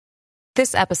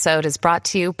This episode is brought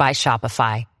to you by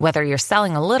Shopify. Whether you're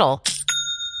selling a little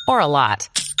or a lot,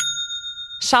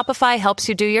 Shopify helps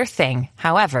you do your thing,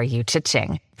 however you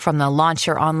cha-ching. From the launch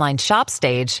your online shop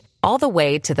stage, all the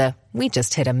way to the we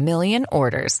just hit 1 million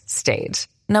orders stage.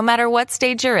 No matter what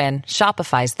stage you're in,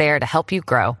 Shopify's there to help you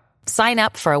grow. Sign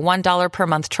up for a $1 per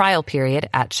month trial period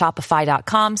at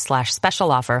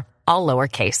shopify.com/special offer, all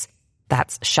lowercase.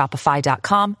 That's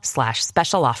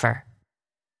shopify.com/special offer.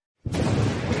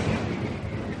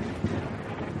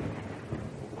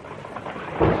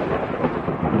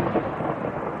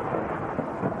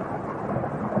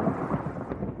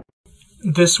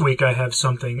 This week I have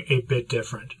something a bit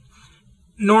different.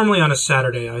 Normally on a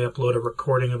Saturday I upload a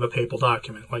recording of a papal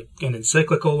document, like an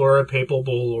encyclical or a papal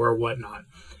bull or whatnot.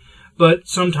 But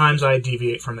sometimes I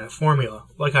deviate from that formula,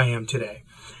 like I am today.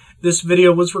 This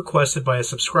video was requested by a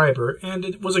subscriber, and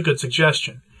it was a good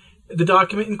suggestion. The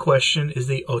document in question is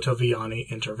the Ottaviani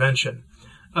Intervention,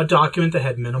 a document that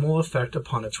had minimal effect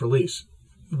upon its release.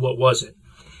 What was it?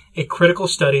 A critical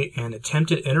study and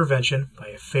attempted intervention by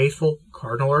a faithful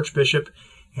Cardinal Archbishop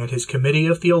and his committee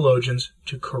of theologians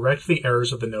to correct the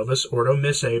errors of the Novus Ordo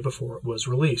Missae before it was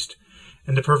released,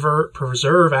 and to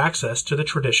preserve access to the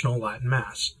traditional Latin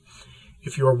Mass.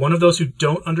 If you are one of those who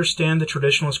don't understand the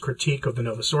traditionalist critique of the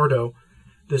Novus Ordo,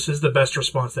 this is the best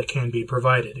response that can be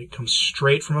provided. It comes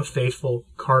straight from a faithful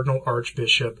Cardinal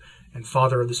Archbishop and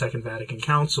father of the Second Vatican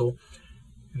Council.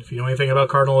 And if you know anything about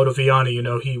Cardinal Ottaviani, you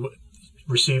know he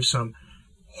received some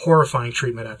horrifying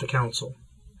treatment at the council.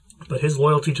 But his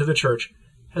loyalty to the Church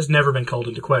has never been called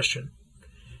into question.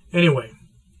 Anyway,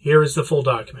 here is the full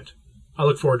document. I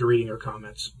look forward to reading your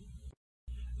comments.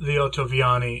 The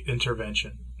Ottaviani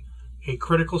Intervention, a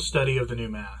critical study of the new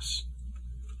Mass.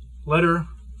 Letter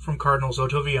from Cardinals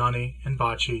Ottaviani and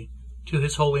Bacci to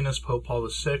His Holiness Pope Paul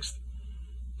VI,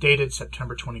 dated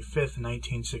September 25,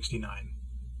 1969.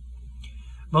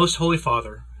 Most Holy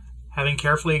Father, having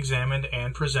carefully examined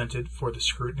and presented for the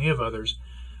scrutiny of others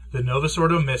the Novus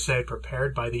Ordo Missae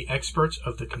prepared by the experts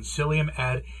of the Concilium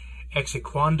ad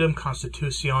Exequandum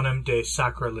Constitutionem de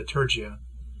Sacra Liturgia,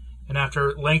 and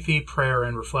after lengthy prayer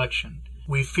and reflection,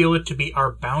 we feel it to be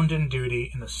our bounden duty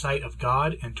in the sight of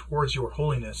God and towards your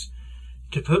holiness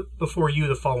to put before you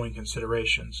the following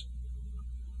considerations.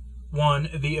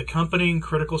 1. The accompanying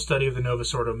critical study of the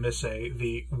Novus Ordo Missae,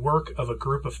 the work of a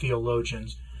group of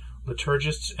theologians,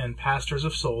 liturgists, and pastors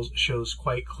of souls, shows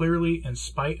quite clearly, in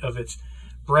spite of its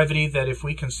brevity, that if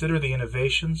we consider the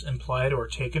innovations implied or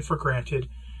taken for granted,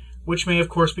 which may of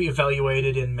course be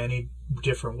evaluated in many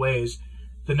different ways,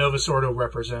 the Novus Ordo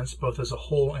represents, both as a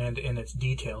whole and in its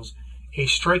details, a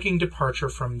striking departure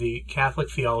from the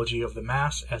Catholic theology of the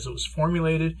Mass as it was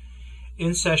formulated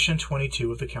in Session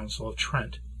 22 of the Council of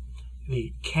Trent.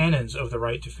 The canons of the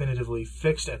rite definitively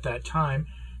fixed at that time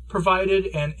provided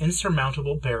an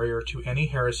insurmountable barrier to any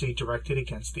heresy directed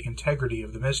against the integrity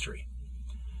of the mystery.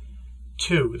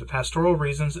 2. The pastoral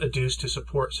reasons adduced to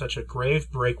support such a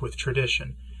grave break with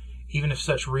tradition, even if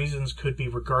such reasons could be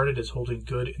regarded as holding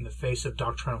good in the face of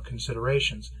doctrinal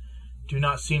considerations, do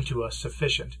not seem to us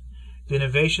sufficient. The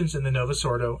innovations in the Novus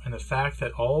Ordo and the fact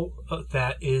that all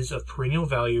that is of perennial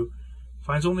value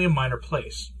finds only a minor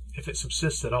place, if it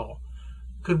subsists at all,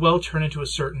 could well turn into a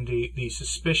certainty the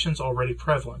suspicions already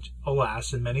prevalent,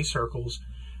 alas, in many circles,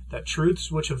 that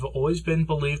truths which have always been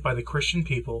believed by the Christian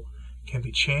people can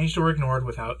be changed or ignored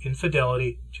without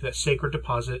infidelity to that sacred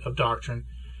deposit of doctrine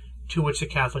to which the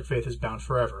Catholic faith is bound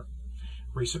forever.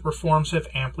 Recent reforms have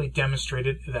amply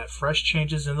demonstrated that fresh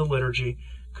changes in the liturgy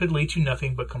could lead to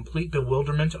nothing but complete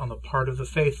bewilderment on the part of the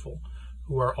faithful,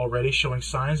 who are already showing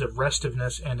signs of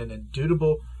restiveness and an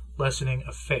indubitable lessening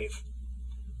of faith.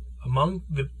 Among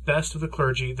the best of the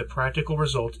clergy, the practical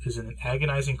result is an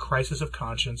agonizing crisis of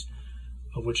conscience,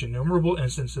 of which innumerable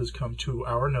instances come to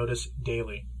our notice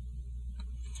daily.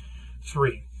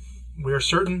 3. We are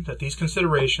certain that these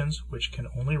considerations, which can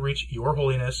only reach your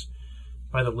holiness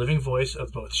by the living voice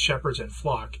of both shepherds and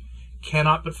flock,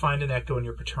 cannot but find an echo in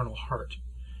your paternal heart,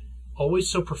 always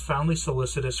so profoundly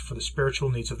solicitous for the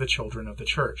spiritual needs of the children of the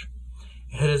Church.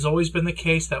 It has always been the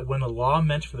case that when a law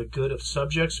meant for the good of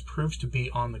subjects proves to be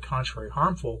on the contrary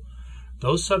harmful,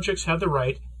 those subjects have the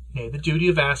right, nay, the duty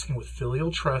of asking with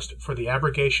filial trust for the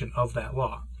abrogation of that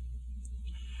law.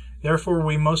 Therefore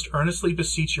we most earnestly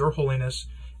beseech your holiness,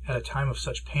 at a time of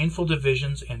such painful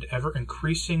divisions and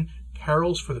ever-increasing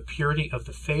perils for the purity of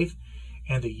the faith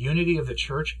and the unity of the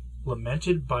Church,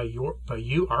 lamented by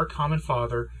you, our common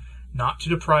Father, not to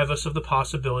deprive us of the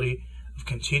possibility of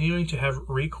continuing to have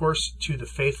recourse to the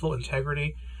faithful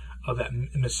integrity of that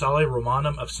Missale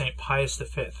Romanum of St. Pius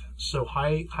V, so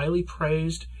highly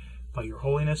praised by your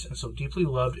holiness and so deeply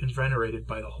loved and venerated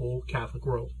by the whole Catholic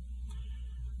world.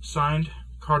 Signed,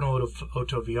 Cardinal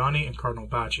Ottaviani and Cardinal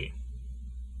Bacci.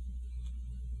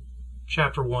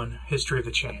 Chapter 1, History of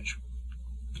the Change.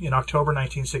 In October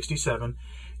 1967,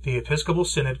 the Episcopal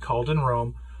Synod called in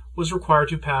Rome was required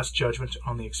to pass judgment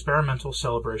on the experimental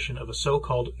celebration of a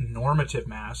so-called normative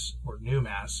Mass, or new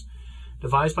Mass,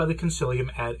 devised by the Concilium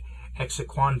ad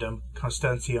Exequandum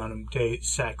Constantianum de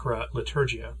Sacra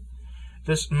Liturgia.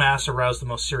 This Mass aroused the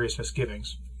most serious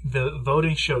misgivings. The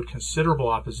voting showed considerable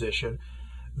opposition,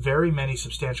 very many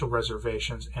substantial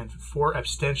reservations, and 4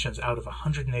 abstentions out of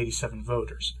 187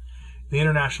 voters. The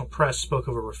international press spoke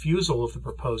of a refusal of the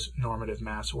proposed normative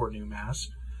Mass or new Mass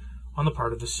on the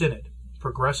part of the Synod.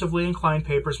 Progressively inclined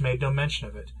papers made no mention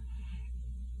of it.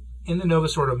 In the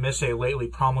Novus Ordo Missae lately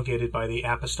promulgated by the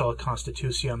Apostolic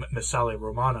Constitutium Missale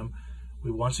Romanum,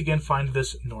 we once again find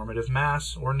this normative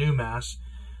Mass or new Mass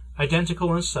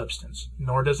identical in substance,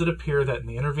 nor does it appear that in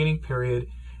the intervening period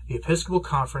the Episcopal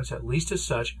Conference, at least as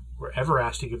such, were ever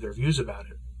asked to give their views about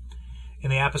it.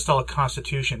 In the Apostolic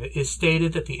Constitution, it is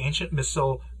stated that the ancient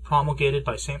Missal promulgated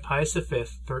by St. Pius V,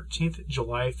 13th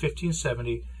July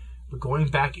 1570, but going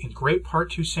back in great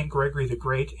part to St. Gregory the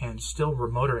Great and still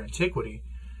remoter antiquity,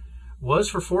 was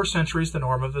for 4 centuries the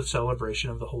norm of the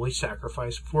celebration of the Holy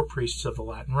Sacrifice for priests of the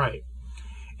Latin Rite,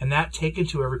 and that, taken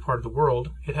to every part of the world,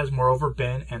 it has moreover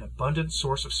been an abundant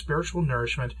source of spiritual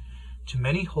nourishment to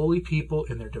many holy people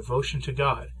in their devotion to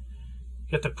God.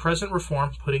 Yet the present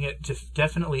reform, putting it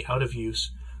definitely out of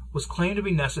use, was claimed to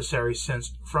be necessary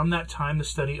since from that time the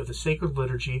study of the sacred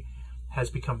liturgy has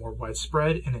become more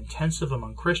widespread and intensive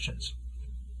among Christians.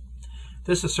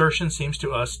 This assertion seems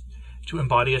to us to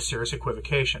embody a serious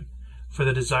equivocation, for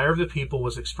the desire of the people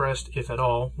was expressed, if at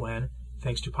all, when,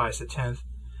 thanks to Pius X,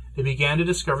 they began to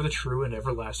discover the true and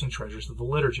everlasting treasures of the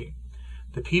liturgy.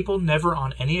 The people never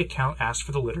on any account asked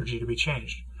for the liturgy to be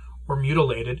changed, or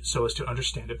mutilated so as to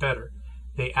understand it better.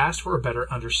 They asked for a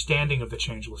better understanding of the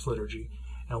changeless liturgy,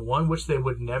 and one which they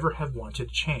would never have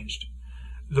wanted changed.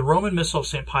 The Roman Missal of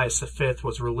St. Pius V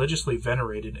was religiously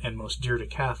venerated and most dear to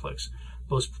Catholics,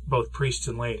 both priests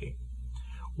and laity.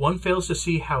 One fails to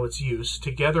see how its use,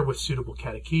 together with suitable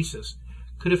catechesis,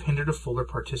 could have hindered a fuller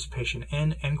participation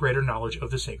in and greater knowledge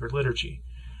of the sacred liturgy,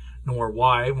 nor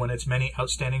why, when its many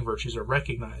outstanding virtues are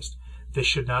recognized, this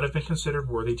should not have been considered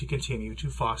worthy to continue to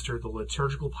foster the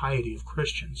liturgical piety of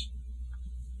Christians.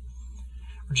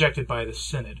 Rejected by the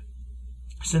Synod.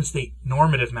 Since the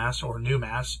normative Mass or new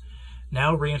Mass,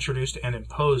 now reintroduced and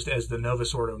imposed as the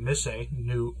Novus Ordo Missae,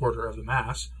 new order of the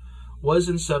Mass, was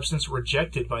in substance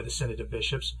rejected by the Synod of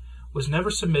Bishops, was never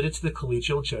submitted to the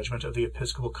collegial judgment of the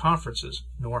Episcopal Conferences,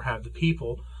 nor have the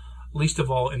people, least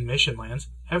of all in mission lands,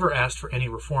 ever asked for any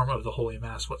reform of the Holy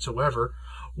Mass whatsoever,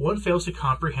 one fails to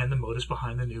comprehend the motives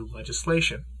behind the new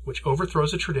legislation, which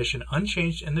overthrows a tradition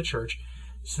unchanged in the Church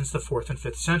since the 4th and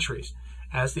 5th centuries,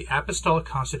 as the Apostolic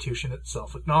Constitution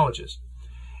itself acknowledges.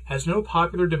 As no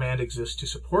popular demand exists to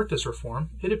support this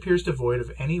reform, it appears devoid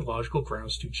of any logical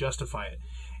grounds to justify it,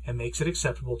 and makes it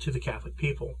acceptable to the Catholic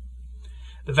people.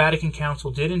 The Vatican Council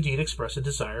did indeed express a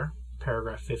desire,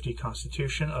 paragraph 50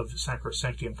 Constitution of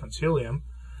Sacrosanctum Concilium,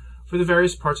 for the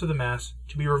various parts of the Mass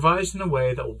to be revised in a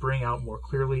way that will bring out more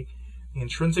clearly the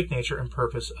intrinsic nature and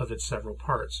purpose of its several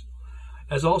parts,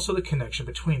 as also the connection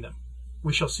between them.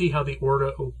 We shall see how the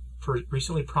Ordo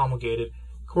recently promulgated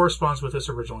corresponds with this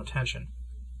original intention.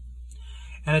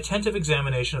 An attentive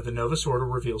examination of the Novus Ordo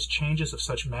reveals changes of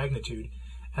such magnitude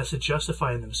as to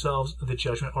justify in themselves the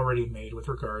judgment already made with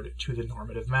regard to the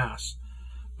normative Mass.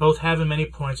 Both have in many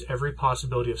points every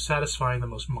possibility of satisfying the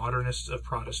most modernists of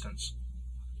Protestants.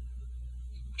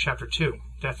 Chapter 2.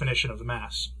 Definition of the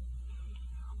Mass.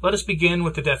 Let us begin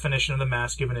with the definition of the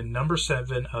Mass given in number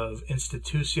 7 of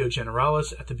Institutio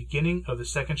Generalis at the beginning of the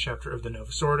 2nd chapter of the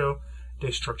Novus Ordo de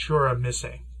Structura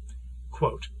Missae.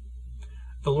 Quote,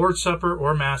 "The Lord's Supper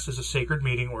or Mass is a sacred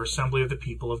meeting or assembly of the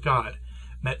people of God,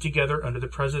 met together under the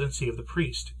presidency of the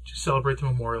priest, to celebrate the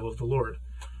memorial of the Lord.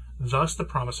 Thus the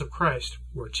promise of Christ,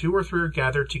 where 2 or 3 are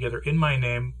gathered together in my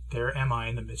name, there am I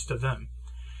in the midst of them,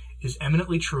 is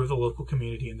eminently true of the local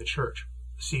community in the Church."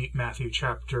 See Matthew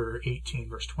chapter 18,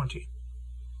 verse 20.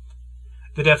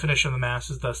 The definition of the Mass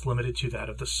is thus limited to that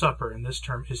of the supper, and this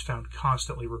term is found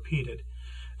constantly repeated.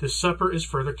 The supper is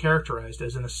further characterized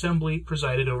as an assembly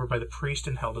presided over by the priest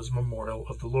and held as a memorial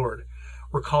of the Lord,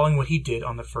 recalling what he did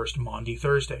on the first Maundy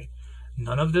Thursday.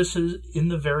 None of this in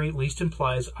the very least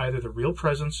implies either the real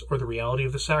presence or the reality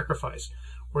of the sacrifice,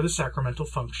 or the sacramental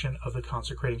function of the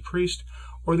consecrating priest,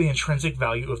 or the intrinsic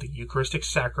value of the Eucharistic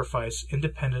sacrifice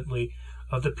independently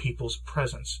of the people's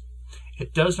presence.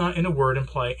 It does not, in a word,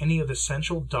 imply any of the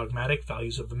essential dogmatic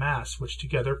values of the Mass, which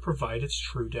together provide its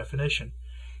true definition.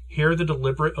 Here, the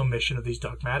deliberate omission of these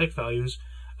dogmatic values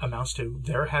amounts to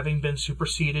their having been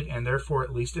superseded, and therefore,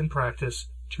 at least in practice,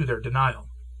 to their denial.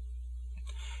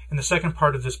 In the second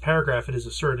part of this paragraph, it is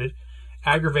asserted,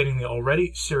 aggravating the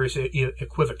already serious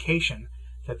equivocation,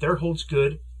 that there holds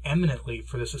good eminently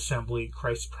for this assembly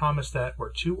Christ's promise that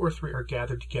where 2 or 3 are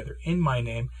gathered together in my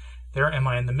name, there am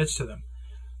I in the midst of them.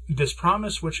 This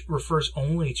promise, which refers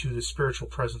only to the spiritual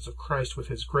presence of Christ with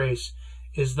his grace,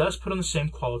 is thus put on the same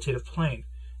qualitative plane,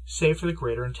 save for the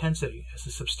greater intensity, as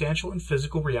the substantial and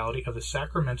physical reality of the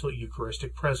sacramental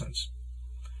Eucharistic presence.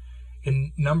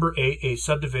 In number 8, a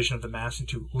subdivision of the Mass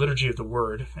into Liturgy of the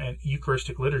Word and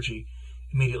Eucharistic Liturgy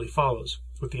immediately follows,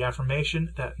 with the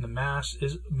affirmation that in the Mass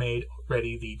is made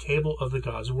ready the table of the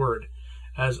God's Word,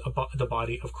 as the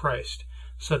body of Christ,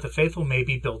 so that the faithful may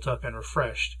be built up and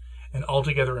refreshed, an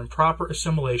altogether improper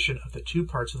assimilation of the 2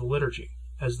 parts of the liturgy,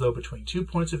 as though between 2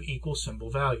 points of equal symbol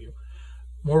value.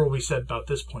 More will be said about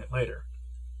this point later.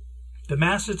 The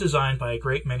Mass is designed by a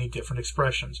great many different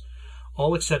expressions,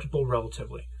 all acceptable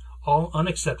relatively, all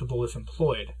unacceptable if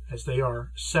employed, as they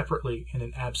are separately in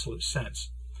an absolute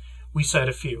sense. We cite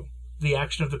a few: the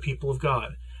action of the people of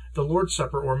God, the Lord's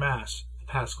Supper or Mass, the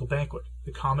Paschal Banquet,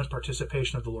 the common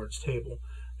participation of the Lord's table,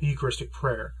 the Eucharistic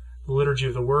prayer, the Liturgy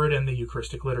of the Word, and the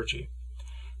Eucharistic Liturgy.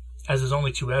 As is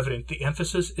only too evident, the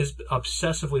emphasis is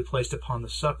obsessively placed upon the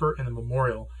supper and the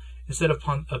memorial, instead of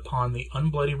upon the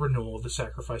unbloody renewal of the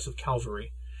sacrifice of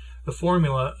Calvary. The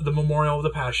formula, the memorial of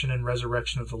the Passion and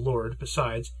Resurrection of the Lord,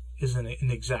 besides, is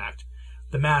inexact,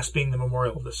 the Mass being the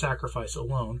memorial of the sacrifice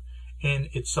alone, in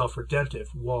itself redemptive,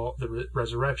 while the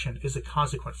resurrection is the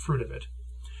consequent fruit of it.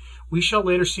 We shall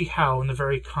later see how, in the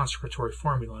very consecratory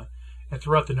formula, and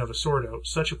throughout the Novus Ordo,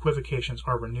 such equivocations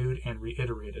are renewed and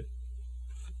reiterated.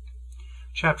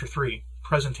 Chapter 3.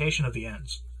 Presentation of the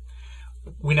Ends.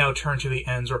 We now turn to the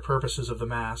ends or purposes of the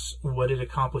Mass, what it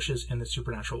accomplishes in the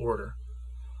supernatural order.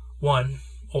 1.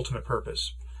 Ultimate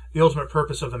purpose. The ultimate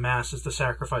purpose of the Mass is the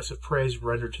sacrifice of praise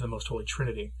rendered to the Most Holy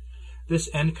Trinity. This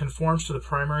end conforms to the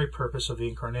primary purpose of the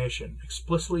Incarnation,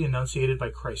 explicitly enunciated by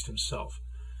Christ himself.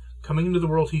 Coming into the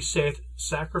world, he saith,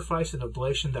 Sacrifice and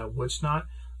oblation thou wouldst not,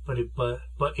 but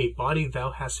a body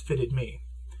thou hast fitted me.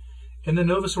 In the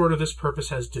Novus Ordo, this purpose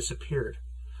has disappeared.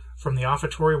 From the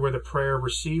offertory where the prayer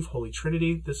Receive, Holy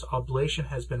Trinity, this oblation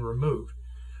has been removed.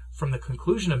 From the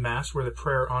conclusion of Mass, where the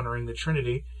prayer honoring the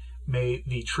Trinity, May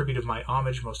the tribute of my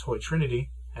homage, Most Holy Trinity,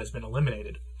 has been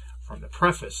eliminated. From the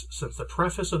preface, since the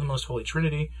preface of the Most Holy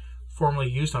Trinity, formerly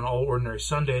used on all ordinary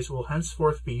Sundays, will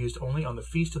henceforth be used only on the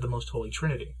Feast of the Most Holy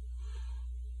Trinity.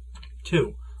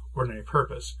 2. Ordinary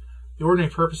purpose. The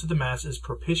ordinary purpose of the Mass is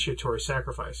propitiatory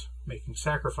sacrifice, making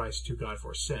sacrifice to God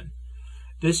for sin.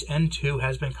 This end, too,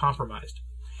 has been compromised.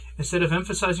 Instead of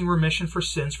emphasizing remission for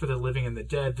sins for the living and the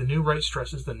dead, the new rite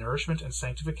stresses the nourishment and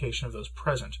sanctification of those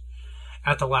present.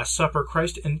 At the Last Supper,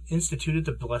 Christ instituted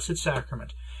the Blessed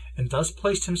Sacrament, and thus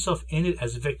placed himself in it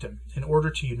as victim, in order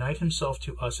to unite himself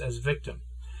to us as victim.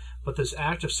 But this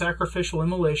act of sacrificial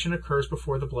immolation occurs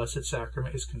before the Blessed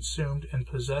Sacrament is consumed, and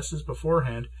possesses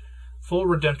beforehand full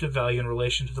redemptive value in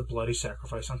relation to the bloody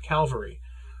sacrifice on Calvary.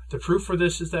 The proof for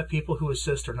this is that people who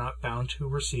assist are not bound to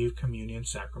receive communion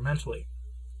sacramentally.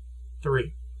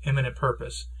 3. Immanent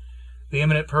purpose. The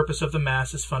immanent purpose of the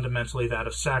Mass is fundamentally that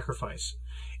of sacrifice.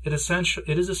 It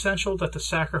is essential that the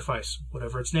sacrifice,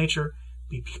 whatever its nature,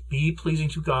 be pleasing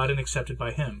to God and accepted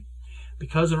by him.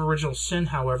 Because of original sin,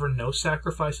 however, no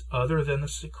sacrifice other than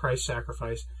the Christ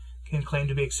sacrifice can claim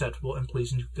to be acceptable and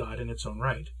pleasing to God in its own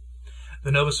right.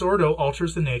 The Novus Ordo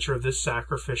alters the nature of this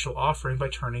sacrificial offering by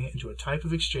turning it into a type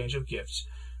of exchange of gifts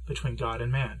between God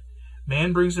and man.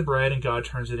 Man brings the bread, and God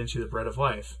turns it into the bread of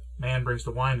life. Man brings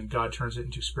the wine, and God turns it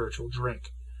into spiritual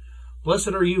drink. Blessed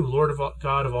are you, Lord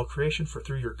God of all creation, for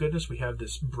through your goodness we have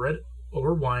this bread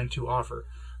or wine to offer,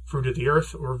 fruit of the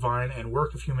earth or vine and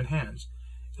work of human hands.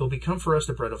 It will become for us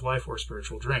the bread of life or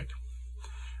spiritual drink.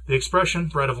 The expression,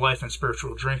 bread of life and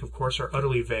spiritual drink, of course, are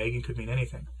utterly vague and could mean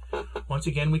anything. Once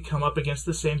again, we come up against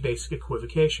the same basic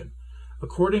equivocation.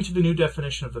 According to the new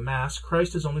definition of the Mass,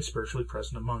 Christ is only spiritually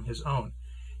present among his own.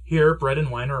 Here, bread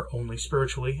and wine are only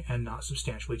spiritually and not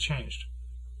substantially changed.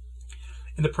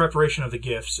 In the preparation of the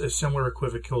gifts, a similar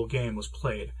equivocal game was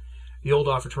played. The old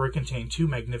offertory contained two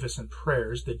magnificent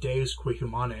prayers, the Deus qui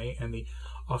humanae and the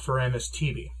Offeremus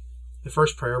tibi. The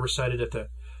first prayer, recited at the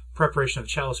preparation of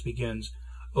the chalice, begins,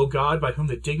 O God, by whom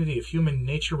the dignity of human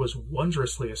nature was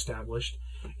wondrously established,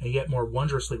 and yet more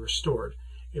wondrously restored.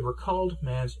 It recalled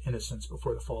man's innocence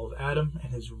before the fall of Adam,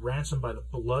 and his ransom by the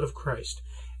blood of Christ,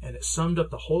 and it summed up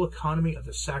the whole economy of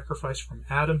the sacrifice from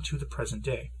Adam to the present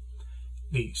day.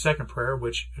 The second prayer,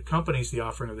 which accompanies the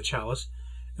offering of the chalice,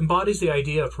 embodies the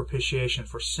idea of propitiation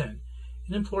for sin,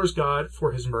 and implores God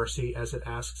for his mercy as it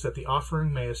asks that the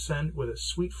offering may ascend with a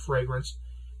sweet fragrance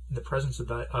in the presence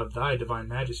of thy divine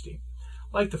majesty.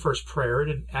 Like the first prayer,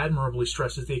 it admirably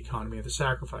stresses the economy of the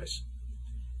sacrifice.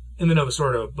 In the Novus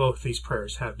Ordo, both these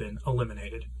prayers have been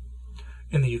eliminated.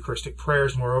 In the Eucharistic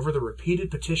prayers, moreover, the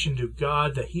repeated petition to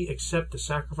God that he accept the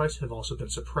sacrifice have also been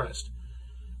suppressed.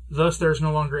 Thus, there is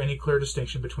no longer any clear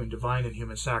distinction between divine and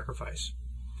human sacrifice.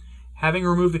 Having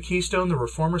removed the keystone, the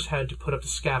Reformers had to put up the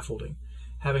scaffolding.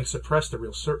 Having suppressed the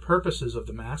real purposes of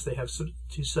the Mass, they have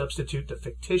to substitute the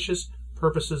fictitious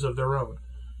purposes of their own.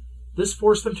 This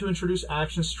forced them to introduce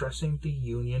actions stressing the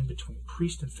union between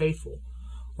priest and faithful,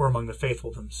 or among the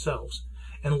faithful themselves,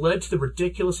 and led to the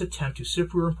ridiculous attempt to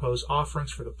superimpose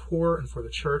offerings for the poor and for the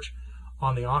Church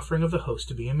on the offering of the host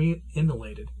to be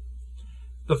immolated.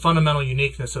 The fundamental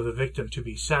uniqueness of the victim to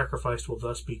be sacrificed will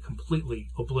thus be completely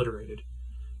obliterated.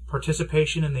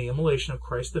 Participation in the immolation of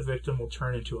Christ the victim will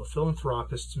turn into a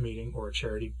philanthropist's meeting or a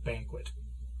charity banquet.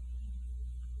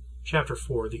 Chapter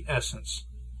 4. The Essence.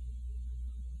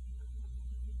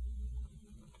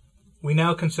 We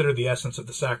now consider the essence of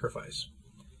the sacrifice.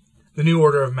 The new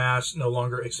order of Mass no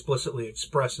longer explicitly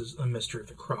expresses the mystery of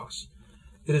the cross.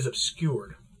 It is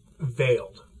obscured,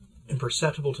 veiled,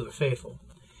 imperceptible to the faithful.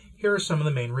 Here are some of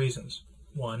the main reasons.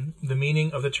 1. The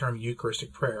meaning of the term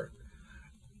Eucharistic prayer.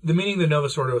 The meaning the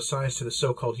Novus Ordo assigns to the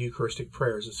so-called Eucharistic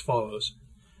prayers is as follows.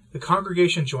 The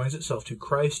congregation joins itself to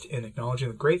Christ in acknowledging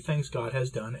the great things God has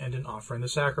done and in offering the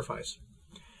sacrifice.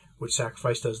 Which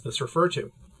sacrifice does this refer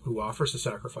to? Who offers the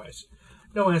sacrifice?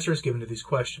 No answer is given to these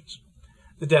questions.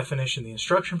 The definition the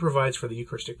instruction provides for the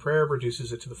Eucharistic prayer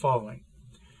reduces it to the following.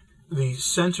 The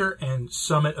center and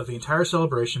summit of the entire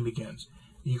celebration begins.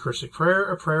 The Eucharistic prayer,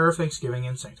 a prayer of thanksgiving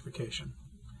and sanctification.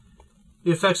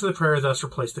 The effects of the prayer thus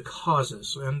replace the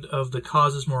causes, and of the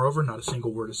causes, moreover, not a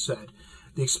single word is said.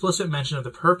 The explicit mention of the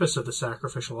purpose of the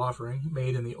sacrificial offering,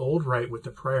 made in the old rite with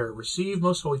the prayer, Receive,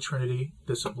 Most Holy Trinity,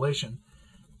 this oblation,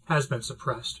 has been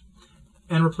suppressed,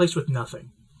 and replaced with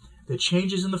nothing. The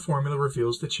changes in the formula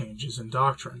reveals the changes in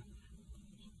doctrine.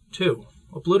 2.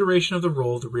 Obliteration of the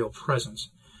role of the real presence.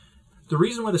 The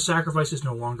reason why the sacrifice is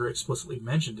no longer explicitly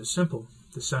mentioned is simple.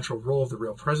 The central role of the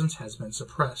real presence has been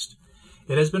suppressed.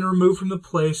 It has been removed from the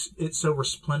place it so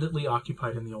resplendently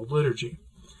occupied in the old liturgy.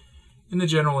 In the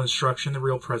general instruction, the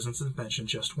real presence is mentioned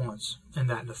just once, and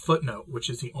that in the footnote, which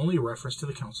is the only reference to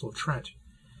the Council of Trent.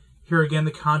 Here again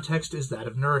the context is that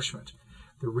of nourishment.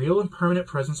 The real and permanent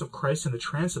presence of Christ in the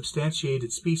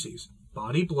transubstantiated species,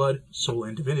 body, blood, soul,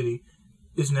 and divinity,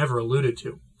 is never alluded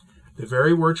to. The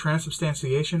very word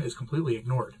transubstantiation is completely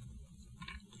ignored.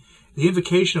 The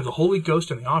invocation of the Holy Ghost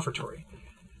in the offertory,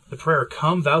 the prayer,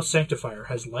 Come, Thou Sanctifier,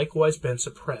 has likewise been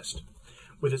suppressed,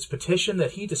 with its petition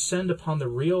that he descend upon the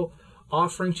real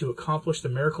offering to accomplish the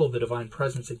miracle of the divine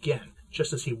presence again,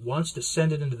 just as he once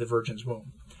descended into the Virgin's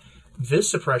womb. This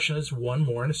suppression is one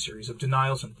more in a series of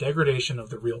denials and degradation of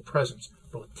the real presence,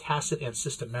 both tacit and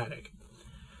systematic.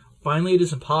 Finally, it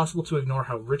is impossible to ignore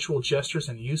how ritual gestures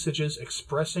and usages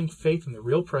expressing faith in the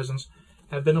real presence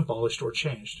have been abolished or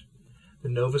changed. The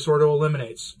Novus Ordo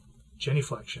eliminates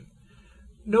genuflection.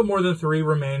 No more than 3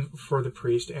 remain for the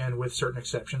priest, and with certain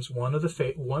exceptions, one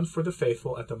for the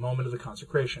faithful at the moment of the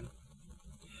consecration.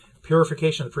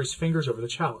 Purification of the priest's fingers over the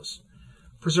chalice.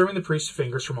 Preserving the priest's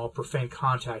fingers from all profane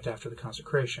contact after the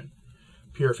consecration.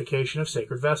 Purification of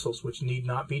sacred vessels, which need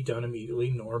not be done immediately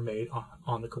nor made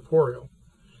on the corporeal.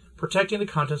 Protecting the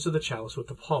contents of the chalice with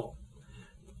the pall.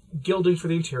 Gilding for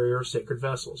the interior of sacred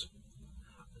vessels.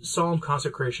 Solemn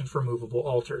consecration for movable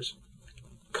altars.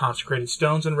 Consecrated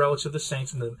stones and relics of the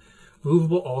saints in the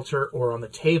movable altar or on the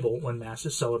table when Mass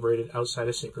is celebrated outside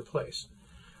a sacred place.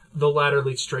 The latter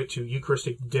leads straight to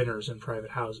Eucharistic dinners in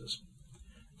private houses.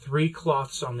 3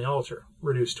 cloths on the altar,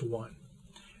 reduced to 1.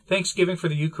 Thanksgiving for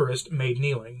the Eucharist made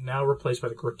kneeling, now replaced by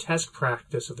the grotesque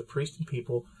practice of the priest and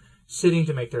people sitting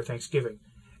to make their thanksgiving,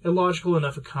 a logical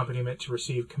enough accompaniment to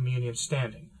receive communion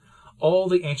standing. All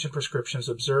the ancient prescriptions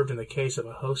observed in the case of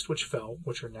a host which fell,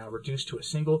 which are now reduced to a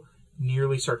single,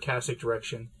 nearly sarcastic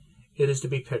direction, it is to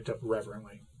be picked up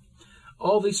reverently.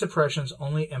 All these suppressions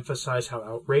only emphasize how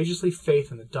outrageously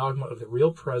faith in the dogma of the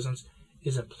real presence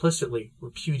is implicitly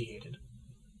repudiated.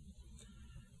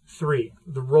 3.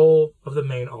 The role of the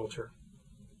main altar.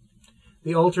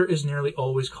 The altar is nearly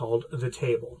always called the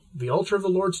table, the altar of the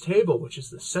Lord's table, which is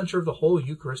the center of the whole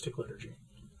Eucharistic liturgy.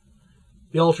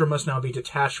 The altar must now be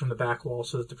detached from the back wall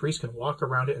so that the priest can walk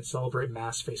around it and celebrate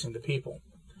Mass facing the people.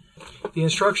 The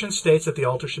instruction states that the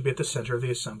altar should be at the center of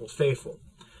the assembled faithful,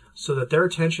 so that their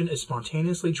attention is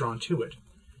spontaneously drawn to it.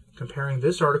 Comparing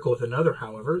this article with another,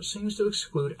 however, seems to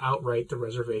exclude outright the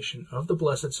reservation of the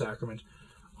Blessed Sacrament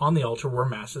on the altar where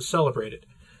Mass is celebrated.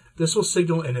 This will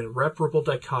signal an irreparable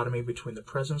dichotomy between the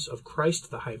presence of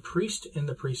Christ the High Priest in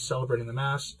the priest celebrating the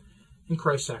Mass and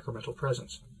Christ's sacramental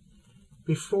presence.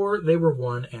 Before, they were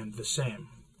one and the same.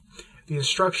 The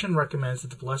instruction recommends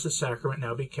that the Blessed Sacrament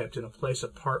now be kept in a place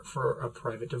apart for a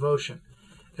private devotion,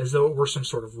 as though it were some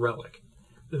sort of relic.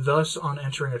 Thus, on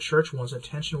entering a church, one's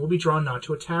attention will be drawn not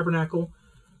to a tabernacle,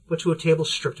 but to a table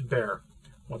stripped bare.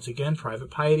 Once again,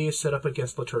 private piety is set up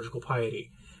against liturgical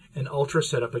piety, and altar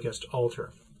set up against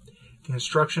altar. The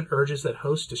instruction urges that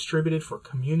hosts distributed for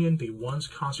communion be ones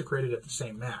consecrated at the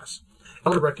same Mass. It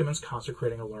also recommends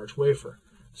consecrating a large wafer,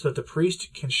 so that the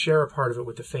priest can share a part of it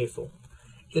with the faithful.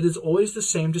 It is always the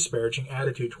same disparaging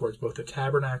attitude towards both the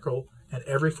tabernacle and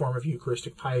every form of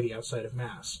Eucharistic piety outside of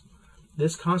Mass.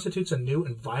 This constitutes a new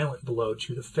and violent blow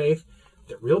to the faith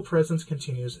that real presence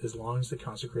continues as long as the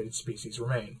consecrated species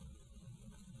remain.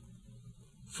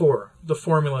 4. The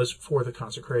formulas for the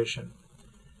consecration.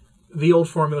 The old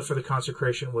formula for the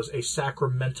consecration was a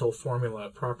sacramental formula,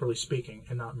 properly speaking,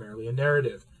 and not merely a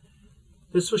narrative.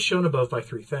 This was shown above by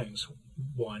three things.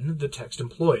 1. The text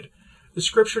employed. The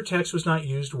scripture text was not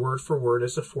used word for word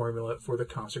as the formula for the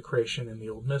consecration in the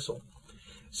Old Missal.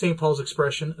 St. Paul's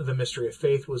expression, the mystery of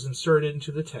faith, was inserted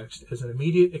into the text as an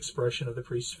immediate expression of the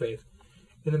priest's faith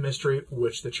in the mystery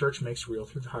which the Church makes real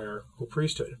through the hierarchical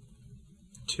priesthood.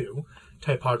 2.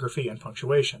 Typography and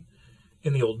punctuation.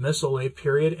 In the Old Missal, a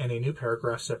period and a new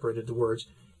paragraph separated the words,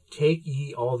 "Take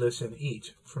ye all this and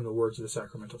eat," from the words of the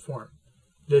sacramental form.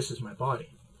 "This is my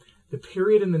body." The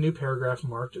period in the new paragraph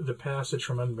marked the passage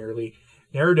from a merely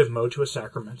narrative mode to a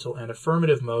sacramental and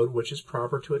affirmative mode which is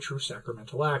proper to a true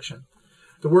sacramental action.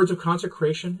 The words of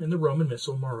consecration in the Roman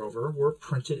Missal, moreover, were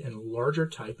printed in larger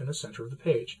type in the center of the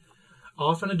page.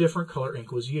 Often a different color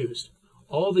ink was used.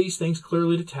 All these things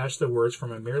clearly detached the words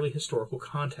from a merely historical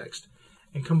context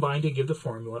and combined to give the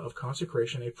formula of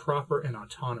consecration a proper and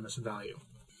autonomous value.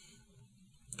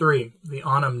 3. The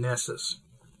anamnesis.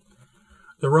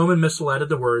 The Roman Missal added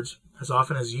the words, "As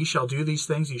often as ye shall do these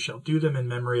things, ye shall do them in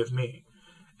memory of me,"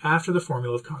 after the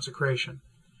formula of consecration.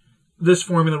 This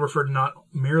formula referred not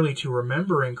merely to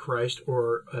remembering Christ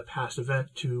or a past event,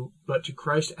 but to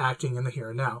Christ acting in the here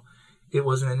and now. It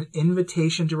was an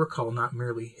invitation to recall not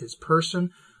merely his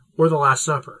person or the Last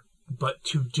Supper, but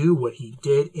to do what he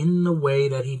did in the way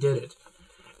that he did it.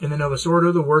 In the Novus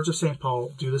Ordo, the words of St.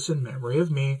 Paul, "Do this in memory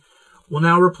of me," will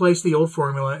now replace the old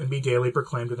formula and be daily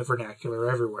proclaimed in the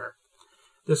vernacular everywhere.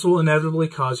 This will inevitably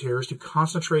cause hearers to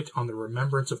concentrate on the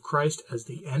remembrance of Christ as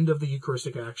the end of the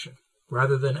Eucharistic action,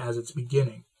 rather than as its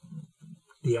beginning.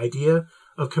 The idea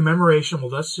of commemoration will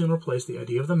thus soon replace the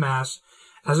idea of the Mass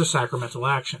as a sacramental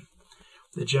action.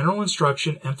 The general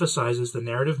instruction emphasizes the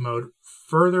narrative mode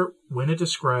further when it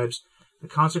describes the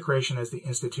consecration as the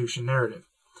institution narrative,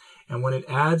 and when it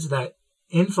adds that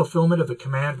in fulfillment of the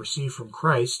command received from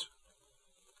Christ,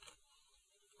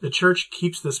 the Church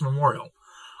keeps this memorial.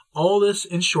 All this,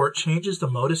 in short, changes the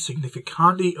modus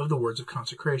significandi of the words of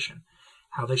consecration,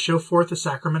 how they show forth the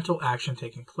sacramental action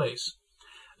taking place.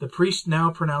 The priest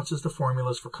now pronounces the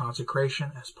formulas for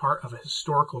consecration as part of a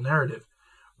historical narrative,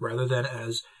 rather than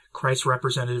as Christ's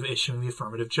representative issuing the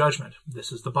affirmative judgment.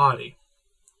 This is the body.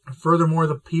 And furthermore,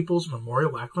 the people's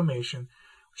memorial acclamation,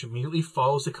 which immediately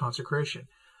follows the consecration,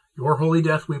 "Your holy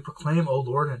death we proclaim, O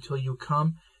Lord, until you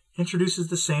come," introduces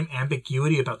the same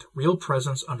ambiguity about the real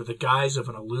presence under the guise of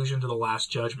an allusion to the last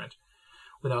judgment.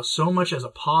 Without so much as a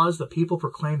pause, the people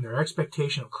proclaim their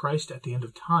expectation of Christ at the end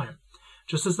of time,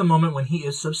 just as the moment when he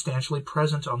is substantially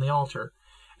present on the altar,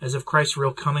 as if Christ's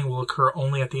real coming will occur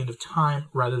only at the end of time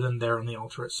rather than there on the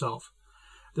altar itself.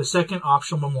 The second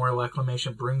optional memorial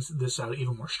acclamation brings this out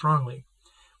even more strongly.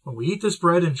 "When we eat this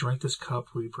bread and drink this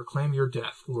cup, we proclaim your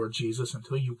death, Lord Jesus,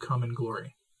 until you come in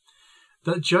glory."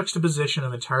 The juxtaposition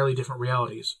of entirely different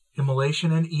realities,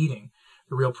 immolation and eating,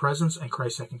 the real presence and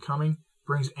Christ's second coming,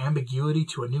 brings ambiguity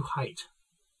to a new height.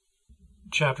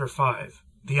 Chapter 5.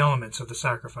 The elements of the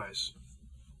sacrifice.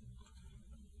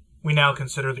 We now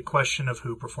consider the question of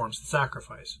who performs the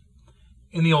sacrifice.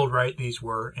 In the old rite, these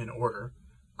were, in order,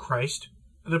 Christ,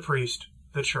 the priest,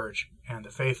 the Church, and the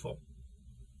faithful.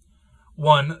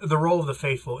 1. The role of the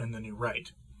faithful in the new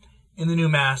rite. In the new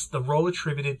Mass, the role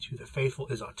attributed to the faithful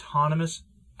is autonomous,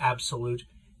 absolute,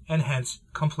 and hence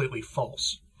completely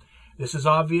false. This is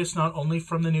obvious not only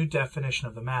from the new definition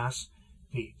of the Mass,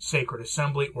 the sacred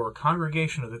assembly or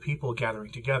congregation of the people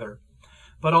gathering together,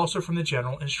 but also from the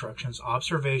general instructions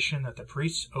observation that the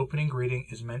priest's opening greeting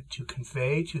is meant to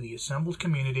convey to the assembled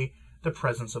community the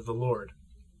presence of the Lord.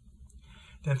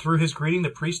 Then through his greeting, the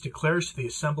priest declares to the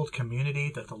assembled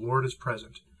community that the Lord is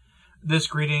present. This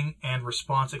greeting and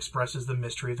response expresses the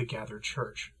mystery of the gathered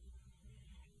church.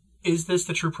 Is this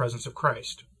the true presence of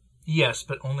Christ? Yes,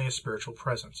 but only a spiritual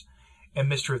presence. A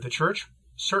mystery of the church?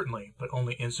 Certainly, but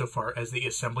only insofar as the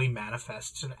assembly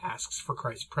manifests and asks for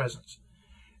Christ's presence.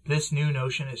 This new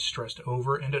notion is stressed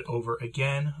over and over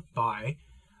again by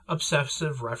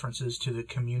obsessive references to the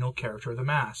communal character of the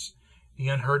Mass, the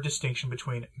unheard distinction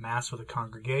between Mass with a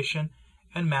congregation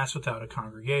and Mass without a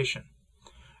congregation,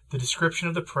 the description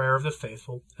of the prayer of the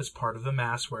faithful as part of the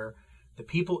Mass where the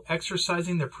people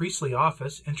exercising their priestly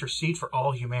office intercede for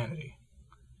all humanity.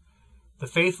 The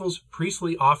faithful's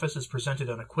priestly office is presented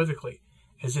unequivocally,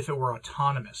 as if it were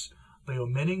autonomous, by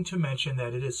omitting to mention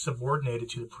that it is subordinated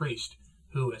to the priest,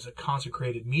 who, as a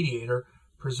consecrated mediator,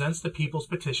 presents the people's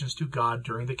petitions to God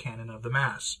during the canon of the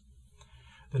Mass.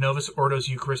 The Novus Ordo's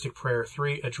Eucharistic Prayer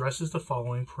 3 addresses the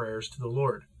following prayers to the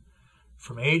Lord.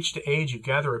 From age to age you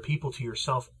gather a people to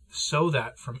yourself, so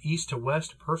that from east to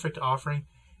west perfect offering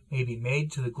may be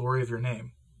made to the glory of your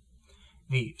name.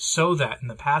 The "so that" in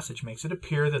the passage makes it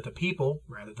appear that the people,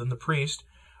 rather than the priest,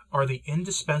 are the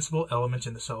indispensable element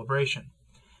in the celebration.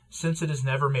 Since it is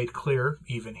never made clear,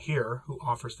 even here, who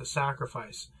offers the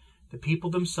sacrifice, the people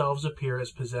themselves appear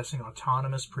as possessing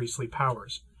autonomous priestly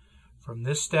powers. From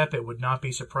this step, it would not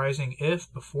be surprising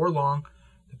if, before long,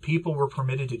 the people were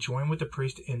permitted to join with the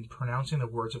priest in pronouncing the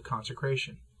words of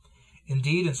consecration.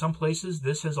 Indeed, in some places,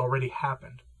 this has already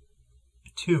happened.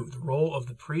 2. The role of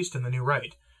the priest in the new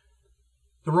rite.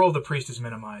 The role of the priest is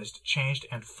minimized, changed,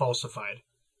 and falsified.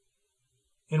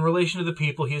 In relation to the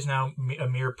people, he is now a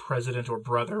mere president or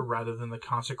brother, rather than the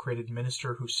consecrated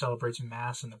minister who celebrates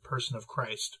Mass in the person of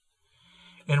Christ.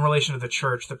 In relation to the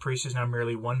Church, the priest is now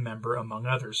merely one member among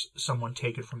others, someone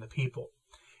taken from the people.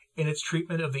 In its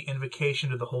treatment of the invocation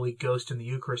to the Holy Ghost in the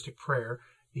Eucharistic prayer,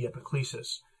 the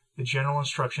epiclesis, the general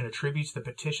instruction attributes the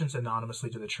petitions anonymously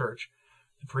to the Church.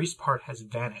 The priest's part has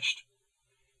vanished.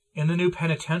 In the new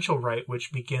penitential rite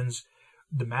which begins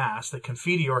the Mass, the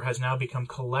Confiteor has now become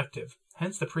collective.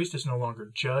 Hence, the priest is no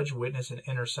longer judge, witness, and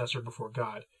intercessor before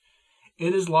God.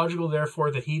 It is logical,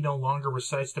 therefore, that he no longer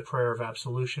recites the prayer of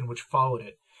absolution which followed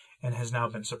it, and has now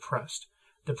been suppressed.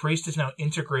 The priest is now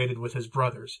integrated with his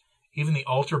brothers. Even the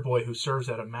altar boy who serves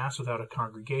at a Mass without a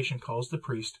congregation calls the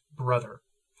priest brother.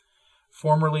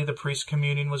 Formerly, the priest's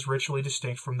communion was ritually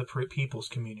distinct from the people's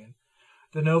communion.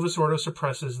 The Novus Ordo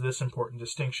suppresses this important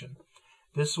distinction.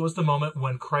 This was the moment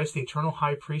when Christ, the eternal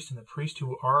high priest, and the priest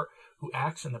who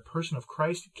acts in the person of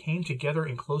Christ came together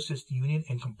in closest union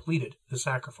and completed the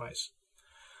sacrifice.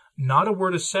 Not a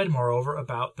word is said, moreover,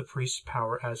 about the priest's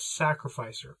power as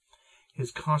sacrificer,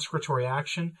 his consecratory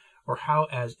action, or how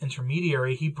as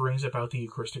intermediary he brings about the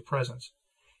Eucharistic presence.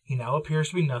 He now appears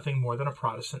to be nothing more than a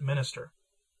Protestant minister.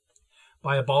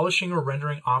 By abolishing or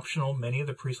rendering optional many of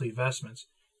the priestly vestments,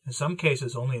 in some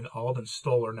cases only an alb and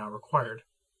stole are now required.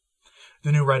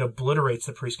 The new rite obliterates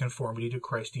the priest's conformity to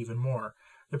Christ even more.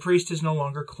 The priest is no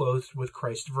longer clothed with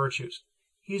Christ's virtues.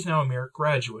 He is now a mere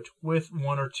graduate, with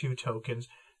one or two tokens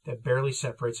that barely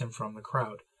separates him from the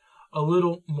crowd. A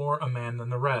little more a man than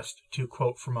the rest, to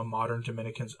quote from a modern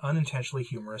Dominican's unintentionally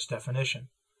humorous definition.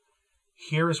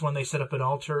 Here is when they set up an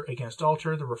altar against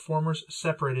altar, the Reformers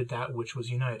separated that which was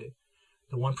united,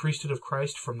 the one priesthood of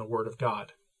Christ from the Word of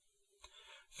God.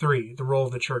 3. The role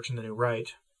of the Church in the new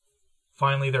rite.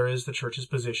 Finally, there is the Church's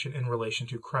position in relation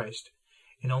to Christ.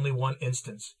 In only one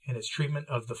instance, in its treatment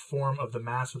of the form of the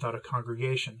Mass without a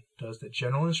congregation, does the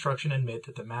general instruction admit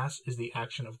that the Mass is the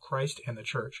action of Christ and the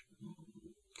Church.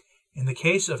 In the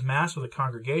case of Mass with a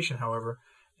congregation, however,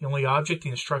 the only object the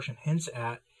instruction hints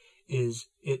at is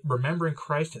it remembering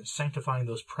Christ and sanctifying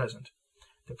those present.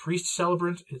 The priest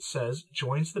celebrant, it says,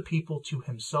 joins the people to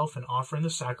himself in offering the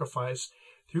sacrifice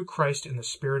through Christ in the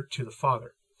Spirit to the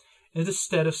Father.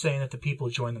 Instead of saying that the people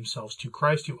join themselves to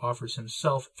Christ who offers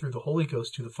himself through the Holy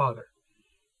Ghost to the Father.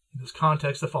 In this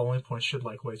context, the following points should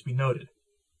likewise be noted.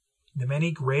 The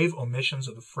many grave omissions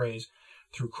of the phrase,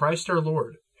 through Christ our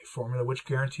Lord, a formula which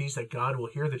guarantees that God will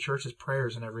hear the Church's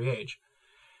prayers in every age.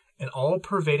 An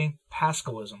all-pervading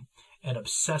Paschalism, an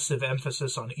obsessive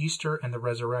emphasis on Easter and the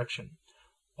resurrection,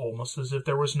 almost as if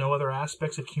there was no other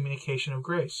aspects of communication of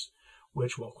grace,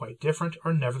 which, while quite different,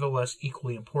 are nevertheless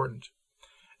equally important.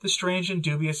 The strange and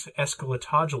dubious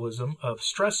eschatologism of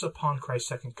stress upon Christ's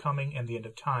second coming and the end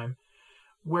of time,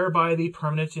 whereby the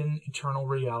permanent and eternal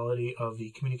reality of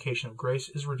the communication of grace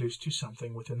is reduced to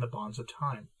something within the bonds of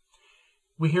time.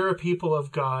 We hear a people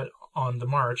of God on the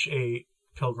march, a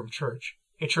pilgrim church,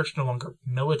 a church no longer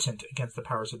militant against the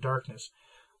powers of darkness,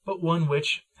 but one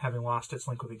which, having lost its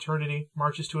link with eternity,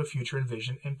 marches to a future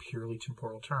envisioned in purely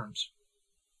temporal terms.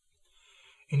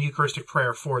 In Eucharistic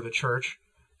prayer for the Church,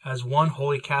 as one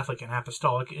holy Catholic and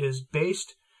Apostolic, is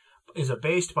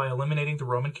abased by eliminating the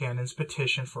Roman Canon's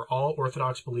petition for all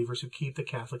Orthodox believers who keep the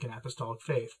Catholic and Apostolic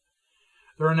faith.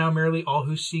 There are now merely all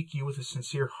who seek you with a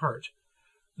sincere heart.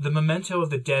 The memento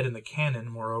of the dead in the canon,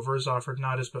 moreover, is offered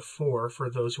not as before for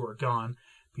those who are gone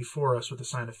before us with the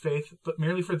sign of faith, but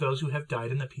merely for those who have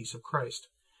died in the peace of Christ.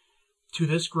 To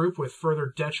this group, with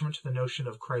further detriment to the notion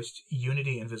of Christ's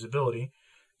unity and visibility,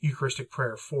 Eucharistic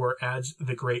prayer 4 adds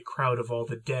the great crowd of all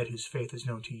the dead whose faith is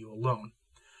known to you alone.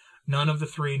 None of the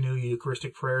three new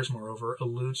Eucharistic prayers, moreover,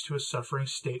 alludes to a suffering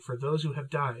state for those who have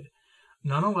died.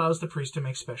 None allows the priest to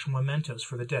make special mementos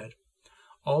for the dead.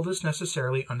 All this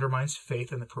necessarily undermines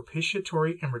faith in the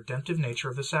propitiatory and redemptive nature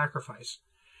of the sacrifice.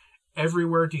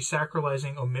 Everywhere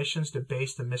desacralizing omissions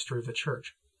debase the mystery of the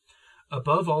Church.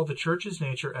 Above all, the Church's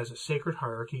nature as a sacred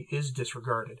hierarchy is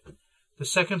disregarded. The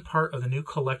second part of the new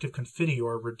collective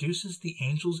Confiteor reduces the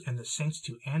angels and the saints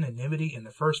to anonymity in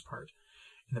the first part.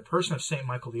 In the person of St.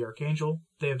 Michael the Archangel,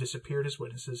 they have disappeared as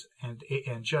witnesses and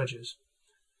judges.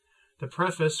 The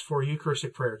preface for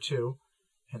Eucharistic Prayer 2,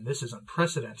 and this is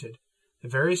unprecedented, the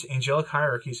various angelic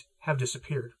hierarchies have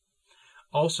disappeared.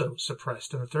 Also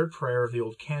suppressed in the third prayer of the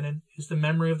Old Canon is the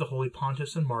memory of the holy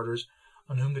pontiffs and martyrs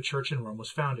on whom the Church in Rome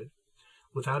was founded.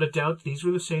 Without a doubt, these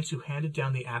were the saints who handed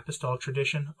down the apostolic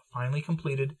tradition, finally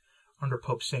completed under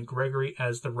Pope St. Gregory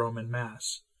as the Roman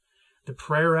Mass. The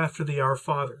prayer after the Our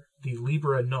Father, the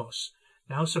Libera Nos,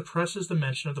 now suppresses the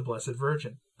mention of the Blessed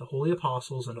Virgin, the holy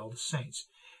apostles, and all the saints.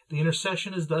 The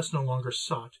intercession is thus no longer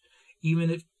sought,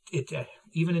 even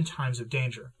in times of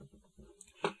danger.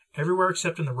 Everywhere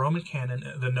except in the Roman canon,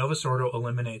 the Novus Ordo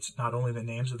eliminates not only the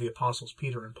names of the apostles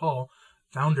Peter and Paul,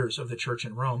 founders of the Church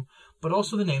in Rome, but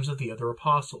also the names of the other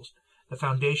apostles, the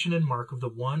foundation and mark of the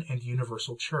one and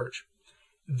universal Church.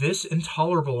 This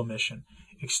intolerable omission,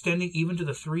 extending even to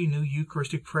the three new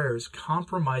Eucharistic prayers,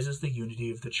 compromises the unity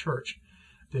of the Church.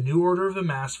 The new order of the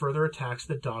Mass further attacks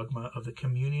the dogma of the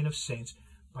communion of saints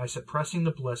by suppressing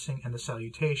the blessing and the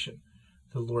salutation,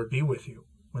 "The Lord be with you,"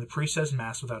 when the priest says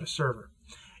Mass without a server.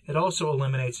 It also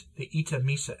eliminates the ita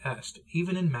missa est,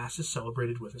 even in Masses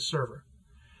celebrated with a server.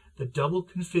 The double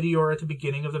Confiteor at the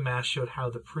beginning of the Mass showed how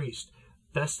the priest,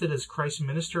 vested as Christ's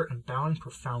minister and bowing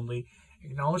profoundly,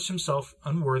 acknowledged himself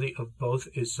unworthy of both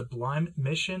his sublime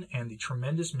mission and the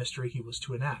tremendous mystery he was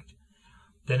to enact.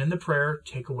 Then in the prayer,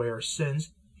 "Take away our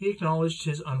sins," he acknowledged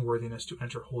his unworthiness to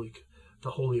enter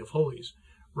the Holy of Holies,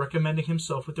 recommending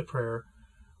himself with the prayer,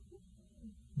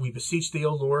 "We beseech thee,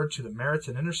 O Lord, to the merits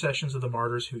and intercessions of the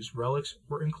martyrs whose relics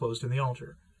were enclosed in the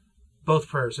altar." Both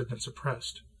prayers have been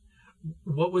suppressed.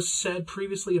 What was said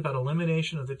previously about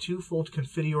elimination of the twofold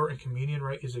Confiteor and communion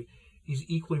rite is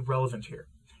equally relevant here.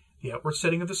 The outward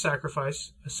setting of the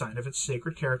sacrifice, a sign of its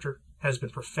sacred character, has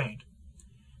been profaned.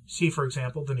 See, for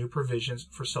example, the new provisions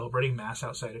for celebrating Mass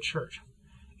outside a church.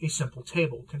 A simple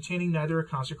table, containing neither a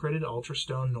consecrated altar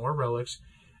stone nor relics,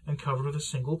 and covered with a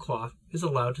single cloth, is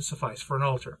allowed to suffice for an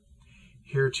altar.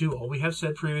 Here, too, all we have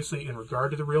said previously in regard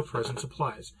to the real presence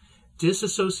applies.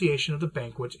 Disassociation of the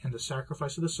banquet and the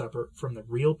sacrifice of the supper from the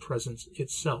real presence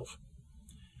itself.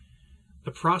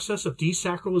 The process of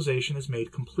desacralization is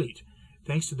made complete,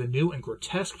 thanks to the new and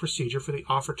grotesque procedure for the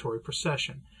offertory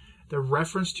procession, the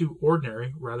reference to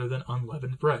ordinary rather than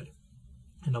unleavened bread,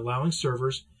 and allowing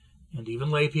servers, and even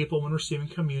lay people when receiving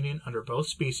communion under both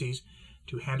species,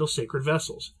 to handle sacred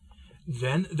vessels.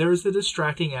 Then there is the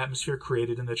distracting atmosphere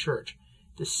created in the church,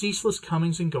 the ceaseless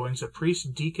comings and goings of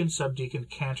priest, deacon, subdeacon,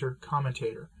 cantor,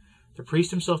 commentator. The priest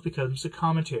himself becomes a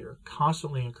commentator,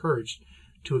 constantly encouraged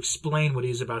to explain what he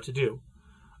is about to do.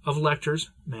 Of lectors,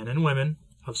 men and women,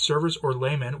 of servers or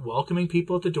laymen welcoming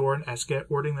people at the door and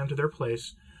escorting them to their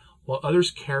place, while others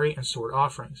carry and sort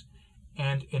offerings.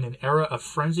 And in an era of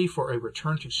frenzy for a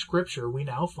return to Scripture, we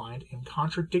now find, in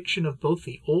contradiction of both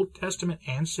the Old Testament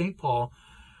and St. Paul,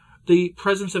 the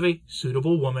presence of a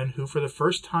suitable woman who, for the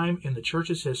first time in the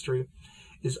Church's history,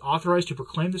 is authorized to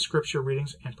proclaim the Scripture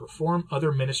readings and perform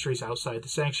other ministries outside the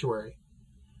sanctuary.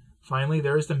 Finally,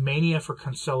 there is the mania for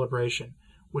concelebration,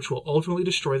 which will ultimately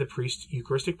destroy the priest's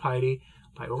Eucharistic piety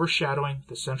by overshadowing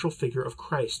the central figure of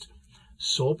Christ,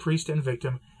 sole priest and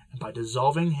victim, and by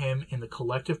dissolving him in the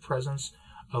collective presence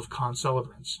of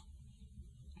concelebrants.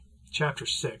 Chapter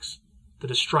 6. The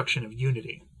Destruction of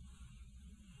Unity.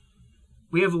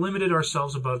 We have limited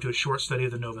ourselves above to a short study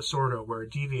of the Novus Ordo, where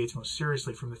it deviates most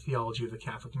seriously from the theology of the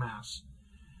Catholic Mass.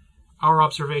 Our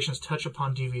observations touch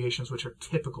upon deviations which are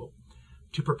typical.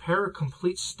 to prepare a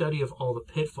complete study of all the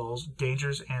pitfalls,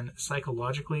 dangers, and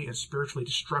psychologically and spiritually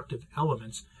destructive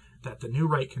elements that the new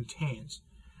rite contains,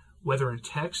 whether in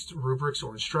text, rubrics,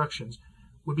 or instructions,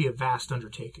 would be a vast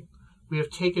undertaking. We have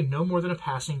taken no more than a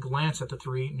passing glance at the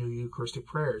 3 new Eucharistic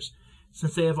prayers,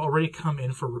 since they have already come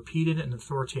in for repeated and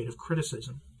authoritative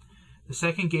criticism. The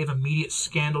second gave immediate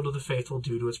scandal to the faithful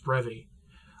due to its brevity.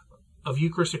 Of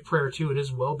Eucharistic prayer, too, it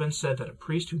has well been said that a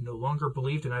priest who no longer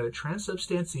believed in either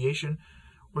transubstantiation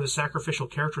or the sacrificial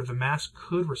character of the Mass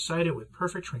could recite it with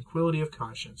perfect tranquility of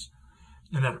conscience,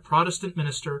 and that a Protestant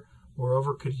minister,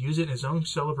 moreover, could use it in his own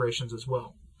celebrations as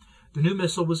well. The new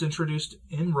Missal was introduced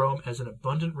in Rome as an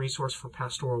abundant resource for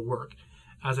pastoral work,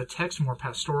 as a text more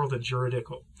pastoral than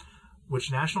juridical,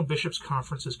 which national bishops'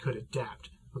 conferences could adapt,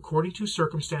 according to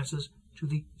circumstances, to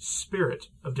the spirit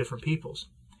of different peoples.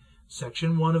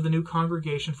 Section 1 of the new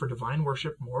Congregation for Divine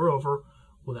Worship, moreover,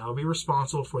 will now be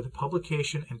responsible for the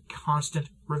publication and constant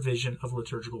revision of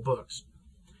liturgical books.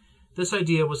 This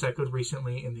idea was echoed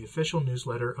recently in the official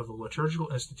newsletter of the Liturgical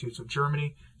Institutes of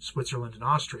Germany, Switzerland, and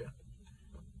Austria.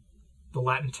 The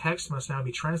Latin text must now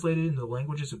be translated into the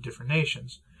languages of different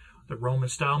nations. The Roman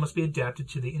style must be adapted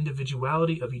to the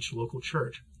individuality of each local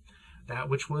church. That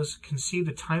which was conceived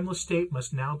a timeless state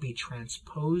must now be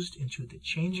transposed into the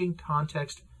changing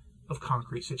context of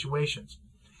concrete situations,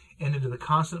 and into the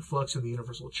constant flux of the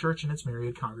universal church and its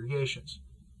myriad congregations.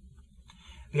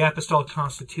 The Apostolic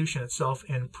Constitution itself,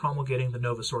 in promulgating the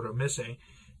Novus Ordo Missae,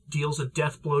 deals a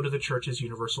death blow to the Church's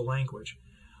universal language,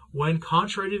 when,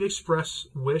 contrary to the express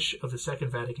wish of the Second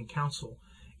Vatican Council,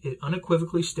 it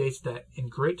unequivocally states that in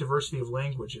great diversity of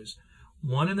languages,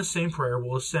 one and the same prayer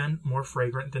will ascend more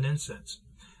fragrant than incense.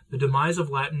 The demise of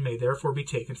Latin may therefore be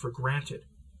taken for granted.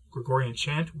 Gregorian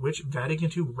chant, which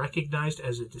Vatican II recognized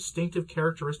as a distinctive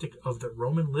characteristic of the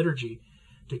Roman liturgy,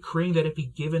 decreeing that it be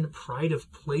given pride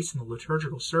of place in the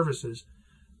liturgical services,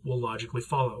 will logically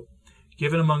follow,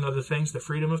 given among other things the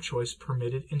freedom of choice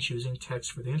permitted in choosing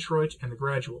text for the introit and the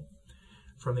gradual.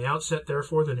 From the outset,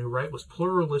 therefore, the new rite was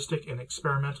pluralistic and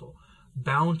experimental,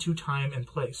 bound to time and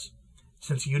place.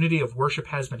 Since unity of worship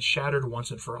has been shattered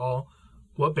once and for all,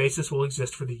 what basis will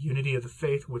exist for the unity of the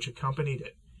faith which accompanied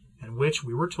it, and which,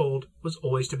 we were told, was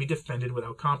always to be defended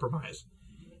without compromise?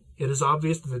 It is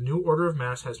obvious that the new order of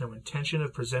Mass has no intention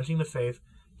of presenting the faith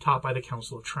taught by the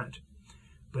Council of Trent,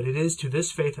 but it is to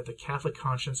this faith that the Catholic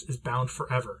conscience is bound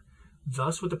forever.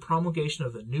 Thus, with the promulgation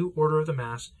of the new order of the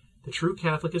Mass, the true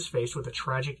Catholic is faced with a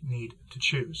tragic need to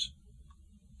choose.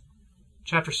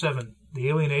 Chapter 7. The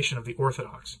Alienation of the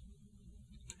Orthodox.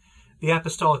 The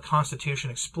Apostolic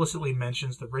Constitution explicitly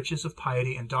mentions the riches of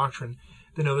piety and doctrine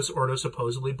the Novus Ordo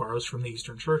supposedly borrows from the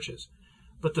Eastern churches,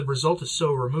 but the result is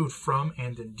so removed from,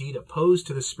 and indeed opposed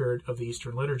to, the spirit of the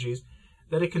Eastern liturgies,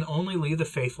 that it can only leave the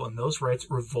faithful in those rites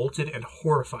revolted and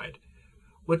horrified.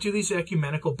 What do these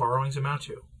ecumenical borrowings amount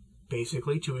to?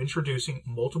 Basically, to introducing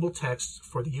multiple texts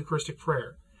for the Eucharistic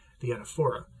prayer, the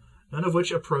anaphora, none of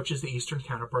which approaches the Eastern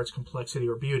counterpart's complexity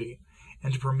or beauty,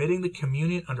 and to permitting the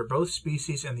communion under both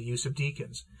species and the use of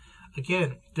deacons.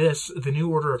 Again, this, the new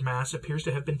order of Mass, appears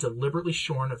to have been deliberately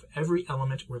shorn of every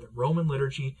element where the Roman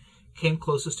liturgy came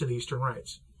closest to the Eastern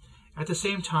rites. At the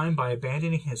same time, by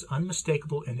abandoning his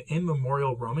unmistakable and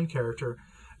immemorial Roman character,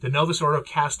 the Novus Ordo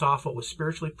cast off what was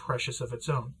spiritually precious of its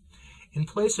own. In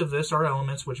place of this are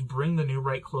elements which bring the new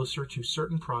rite closer to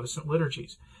certain Protestant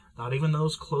liturgies, not even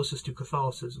those closest to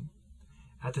Catholicism.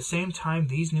 At the same time,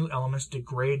 these new elements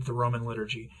degrade the Roman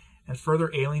liturgy and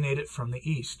further alienate it from the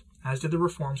East, as did the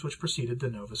reforms which preceded the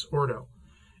Novus Ordo.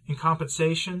 In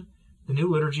compensation, the new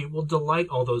liturgy will delight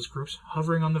all those groups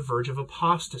hovering on the verge of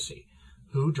apostasy,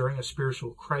 who, during a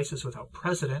spiritual crisis without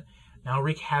precedent, now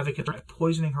wreak havoc by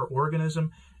poisoning her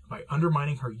organism, by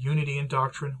undermining her unity in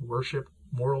doctrine, worship,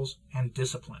 morals, and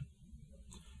discipline.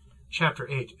 Chapter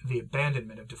 8. The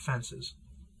Abandonment of Defenses.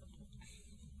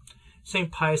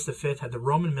 St. Pius V had the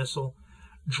Roman Missal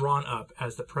drawn up,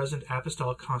 as the present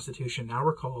Apostolic Constitution now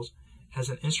recalls, as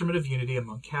an instrument of unity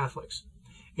among Catholics.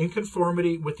 In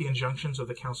conformity with the injunctions of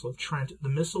the Council of Trent, the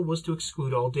Missal was to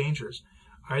exclude all dangers,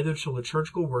 either to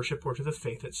liturgical worship or to the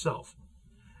faith itself,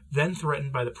 then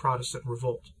threatened by the Protestant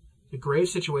revolt. The grave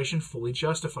situation fully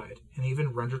justified, and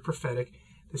even rendered prophetic,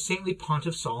 the saintly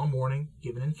pontiff's solemn warning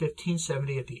given in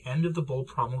 1570 at the end of the bull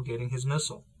promulgating his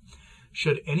Missal.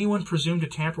 Should anyone presume to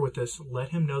tamper with this,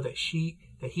 let him know that he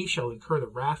shall incur the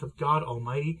wrath of God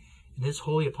Almighty and his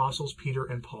holy apostles Peter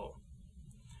and Paul.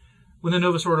 When the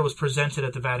Novus Ordo was presented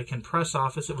at the Vatican Press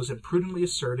Office, it was imprudently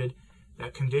asserted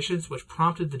that conditions which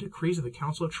prompted the decrees of the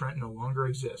Council of Trent no longer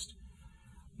exist.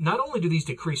 Not only do these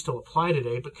decrees still apply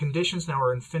today, but conditions now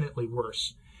are infinitely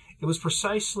worse. It was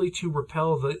precisely to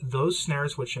repel those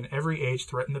snares which in every age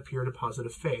threaten the pure deposit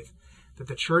of faith that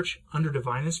the Church, under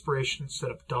divine inspiration,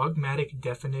 set up dogmatic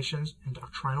definitions and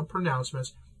doctrinal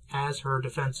pronouncements as her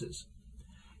defenses.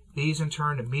 These, in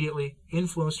turn, immediately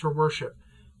influenced her worship,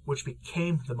 which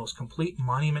became the most complete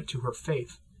monument to her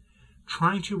faith.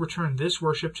 Trying to return this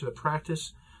worship to the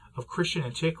practice of Christian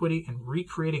antiquity and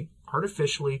recreating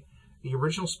artificially the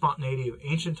original spontaneity of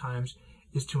ancient times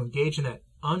is to engage in that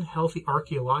unhealthy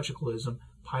archaeologicalism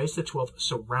Pius XII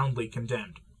so roundly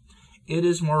condemned. It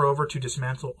is, moreover, to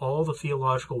dismantle all the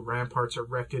theological ramparts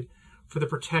erected for the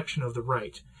protection of the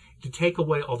right, to take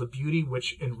away all the beauty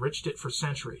which enriched it for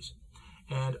centuries,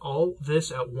 and all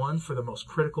this at one for the most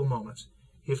critical moments,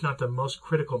 if not the most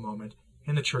critical moment,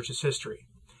 in the Church's history.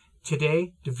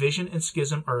 Today, division and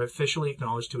schism are officially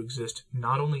acknowledged to exist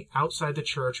not only outside the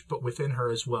Church, but within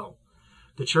her as well.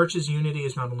 The Church's unity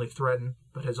is not only threatened,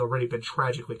 but has already been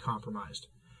tragically compromised.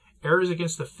 Errors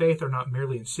against the faith are not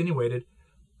merely insinuated,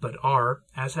 but are,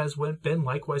 as has been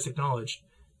likewise acknowledged,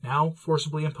 now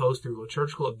forcibly imposed through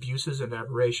liturgical abuses and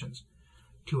aberrations.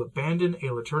 To abandon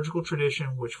a liturgical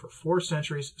tradition which for 4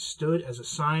 centuries stood as a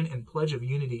sign and pledge of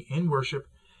unity in worship,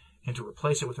 and to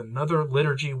replace it with another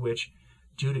liturgy which,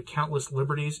 due to countless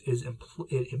liberties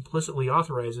it implicitly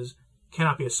authorizes,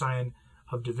 cannot be a sign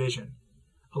of division.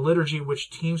 A liturgy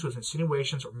which teems with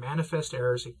insinuations or manifest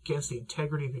errors against the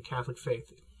integrity of the Catholic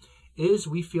faith is,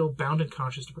 we feel bound and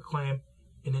conscious to proclaim,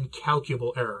 an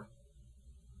incalculable error.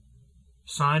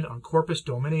 Signed on Corpus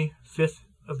Domini, 5th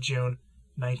of June,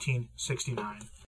 1969.